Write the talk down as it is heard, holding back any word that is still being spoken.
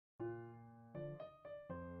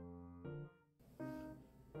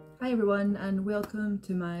Hi everyone and welcome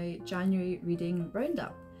to my January reading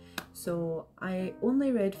roundup. So I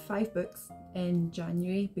only read 5 books in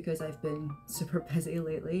January because I've been super busy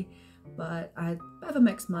lately, but I had a bit of a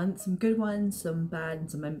mixed month, some good ones, some bad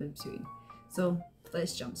and some in between. So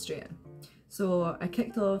let's jump straight in. So I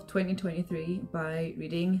kicked off 2023 by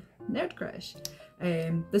reading Nerd Crush.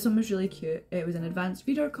 This one was really cute. It was an advanced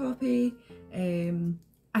reader copy.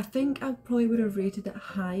 I think I probably would have rated it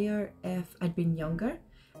higher if I'd been younger.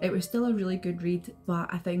 It was still a really good read,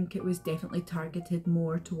 but I think it was definitely targeted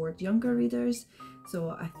more towards younger readers.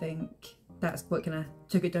 So I think that's what kind of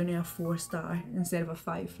took it down to a 4-star instead of a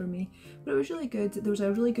 5 for me. But it was really good. There was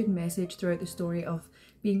a really good message throughout the story of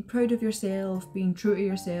being proud of yourself, being true to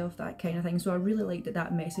yourself, that kind of thing. So I really liked that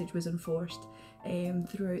that message was enforced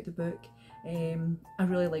throughout the book. I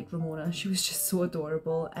really liked Ramona. She was just so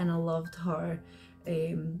adorable and I loved her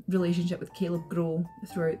relationship with Caleb Grow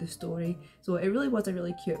throughout the story. So it really was a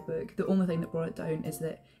really cute book. The only thing that brought it down is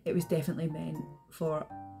that it was definitely meant for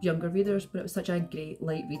younger readers, but it was such a great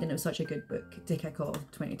light read and it was such a good book to kick off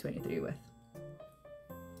 2023 with.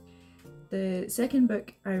 The second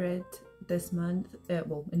book I read this month,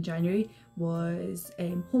 in January, was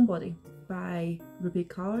Homebody by Ruby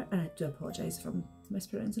Kaur, and I do apologise if I'm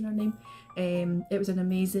mispronouncing her name. It was an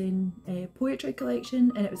amazing poetry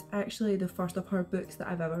collection and it was actually the first of her books that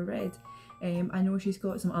I've ever read. I know she's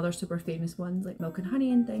got some other super famous ones like Milk and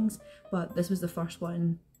Honey and things, but this was the first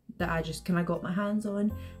one that I just kind of got my hands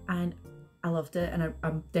on and I loved it, and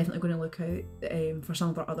I'm definitely going to look out for some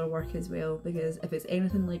of her other work as well, because if it's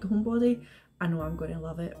anything like Homebody, I know I'm going to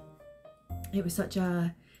love it. It was such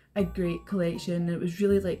a great collection. It was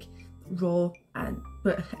really like raw,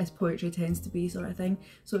 but as poetry tends to be, sort of thing.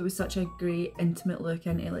 So it was such a great intimate look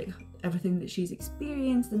into like everything that she's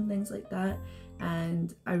experienced and things like that.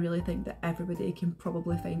 And I really think that everybody can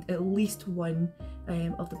probably find at least one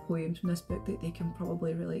of the poems from this book that they can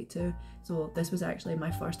probably relate to. So this was actually my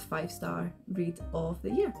first 5-star read of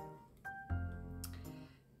the year.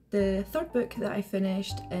 The third book that I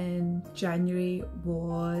finished in January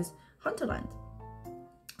was Hunterland.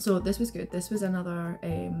 So this was good. This was another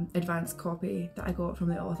advanced copy that I got from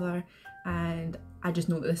the author, and I just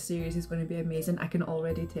know that this series is going to be amazing. I can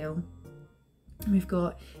already tell. We've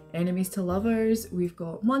got enemies to lovers, we've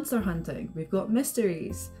got monster hunting, we've got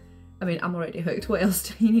mysteries. I mean, I'm already hooked. What else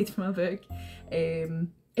do you need from a book? It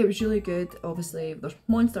was really good. Obviously there's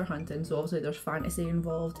monster hunting, so obviously there's fantasy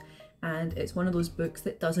involved, and it's one of those books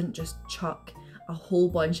that doesn't just chuck a whole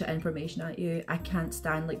bunch of information at you. I can't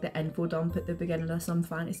stand like the info dump at the beginning of some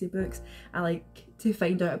fantasy books. I like to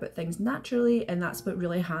find out about things naturally, and that's what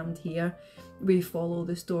really happened here. We follow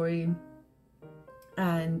the story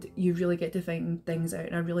and you really get to find things out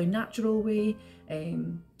in a really natural way.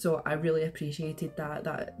 So I really appreciated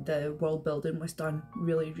that the world building was done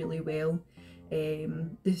really, really well.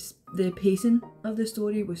 The pacing of the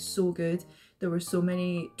story was so good. There were so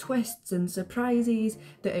many twists and surprises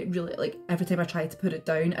that it really, like, every time I tried to put it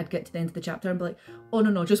down, I'd get to the end of the chapter and be like, oh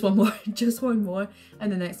no, just one more, just one more.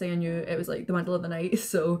 And the next thing I knew, it was like the middle of the night.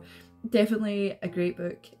 So definitely a great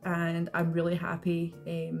book, and I'm really happy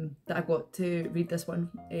that I got to read this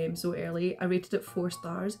one so early. I rated it 4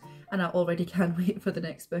 stars and I already can't wait for the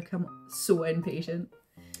next book. I'm so impatient.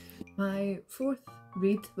 My fourth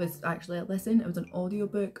read was actually a listen. It was an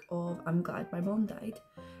audiobook of I'm Glad My Mom Died.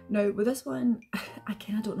 Now with this one, I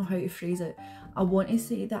kind of don't know how to phrase it. I want to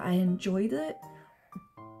say that I enjoyed it,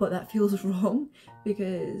 but that feels wrong,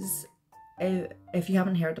 because if you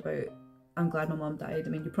haven't heard about I'm Glad My Mom Died, I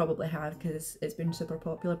mean, you probably have because it's been super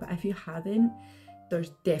popular, but if you haven't,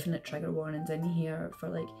 there's definite trigger warnings in here for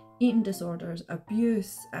like eating disorders,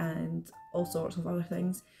 abuse and all sorts of other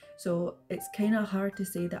things. So it's kind of hard to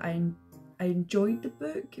say that I enjoyed the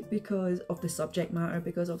book because of the subject matter,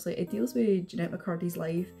 because obviously it deals with Jeanette McCurdy's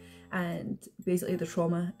life and basically the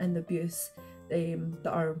trauma and the abuse that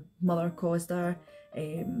her mother caused her,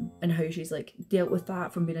 and how she's like dealt with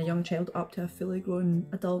that from being a young child up to a fully grown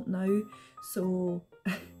adult now. So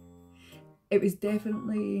it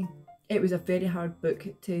was a very hard book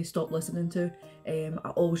to stop listening to. I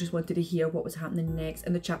always just wanted to hear what was happening next,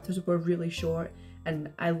 and the chapters were really short, and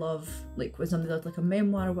I love like when somebody does like a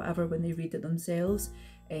memoir or whatever, when they read it themselves,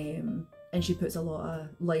 and she puts a lot of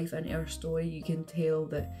life into her story. You can tell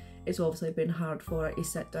that it's obviously been hard for her to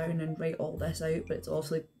sit down and write all this out, but it's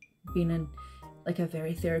obviously been in like a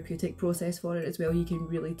very therapeutic process for it as well. You can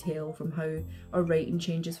really tell from how her writing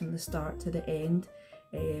changes from the start to the end.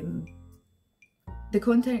 The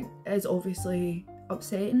content is obviously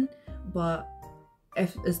upsetting, but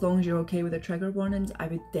as long as you're okay with the trigger warnings, I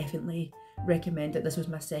would definitely recommend it. This was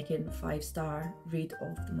my second 5-star read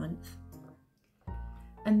of the month.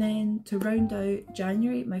 And then to round out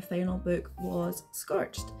January, my final book was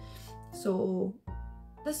Scorched. So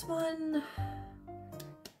this one,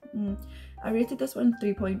 I rated this one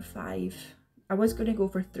 3.5. I was going to go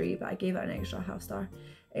for 3, but I gave it an extra half star.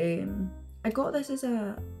 I got this as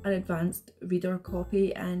an advanced reader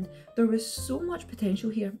copy, and there was so much potential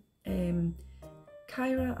here.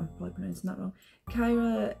 Kyra, I'm probably pronouncing that wrong,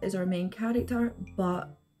 Kyra is our main character, but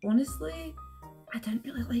honestly, I didn't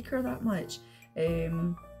really like her that much.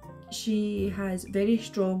 She has very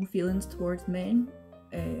strong feelings towards men,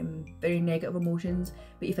 very negative emotions,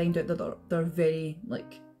 but you find out that they're very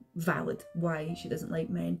like valid why she doesn't like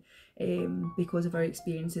men, because of her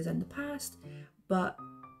experiences in the past. But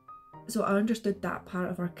so I understood that part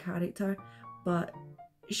of her character, but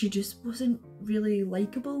she just wasn't really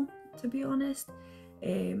likable, to be honest.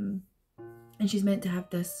 And she's meant to have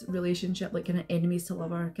this relationship, like kind of enemies to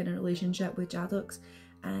lover kind of relationship with Jadux,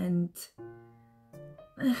 and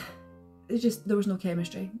there was no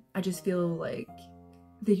chemistry. I just feel like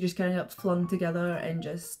they just kind of got flung together and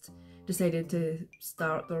just decided to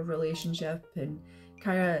start their relationship, and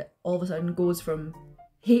Kyra all of a sudden goes from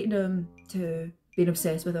hating him to being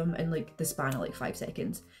obsessed with him in like the span of like 5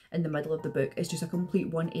 seconds in the middle of the book. It's just a complete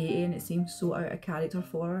 180, and it seems so out of character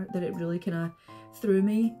for her that it really kind of threw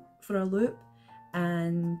me for a loop.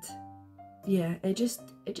 And yeah, it just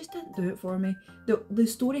didn't do it for me. The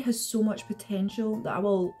story has so much potential that I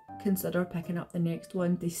will consider picking up the next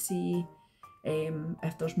one to see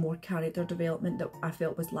if there's more character development that I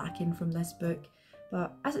felt was lacking from this book.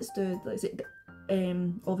 But as it stood, like I said,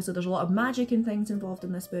 obviously there's a lot of magic and things involved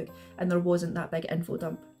in this book, and there wasn't that big info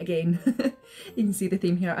dump again. You can see the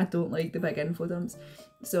theme here, I don't like the big info dumps,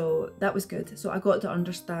 so that was good. So I got to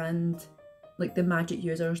understand like the magic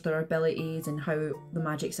users, their abilities, and how the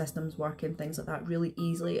magic systems work and things like that really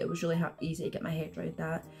easily. It was really easy to get my head around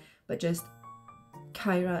that, but just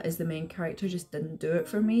Kyra as the main character just didn't do it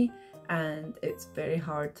for me, and it's very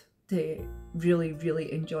hard to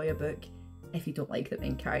really enjoy a book if you don't like the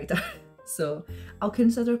main character. So I'll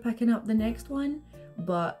consider picking up the next one,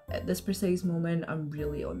 but at this precise moment I'm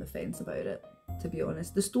really on the fence about it, to be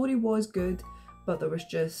honest. The story was good, but there was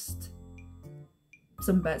just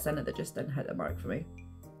some bits in it that just didn't hit the mark for me.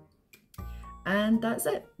 And that's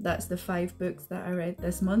it. That's the 5 books that I read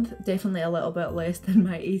this month. Definitely a little bit less than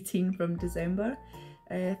my 18 from December.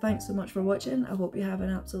 Thanks so much for watching. I hope you have an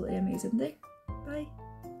absolutely amazing day. Bye.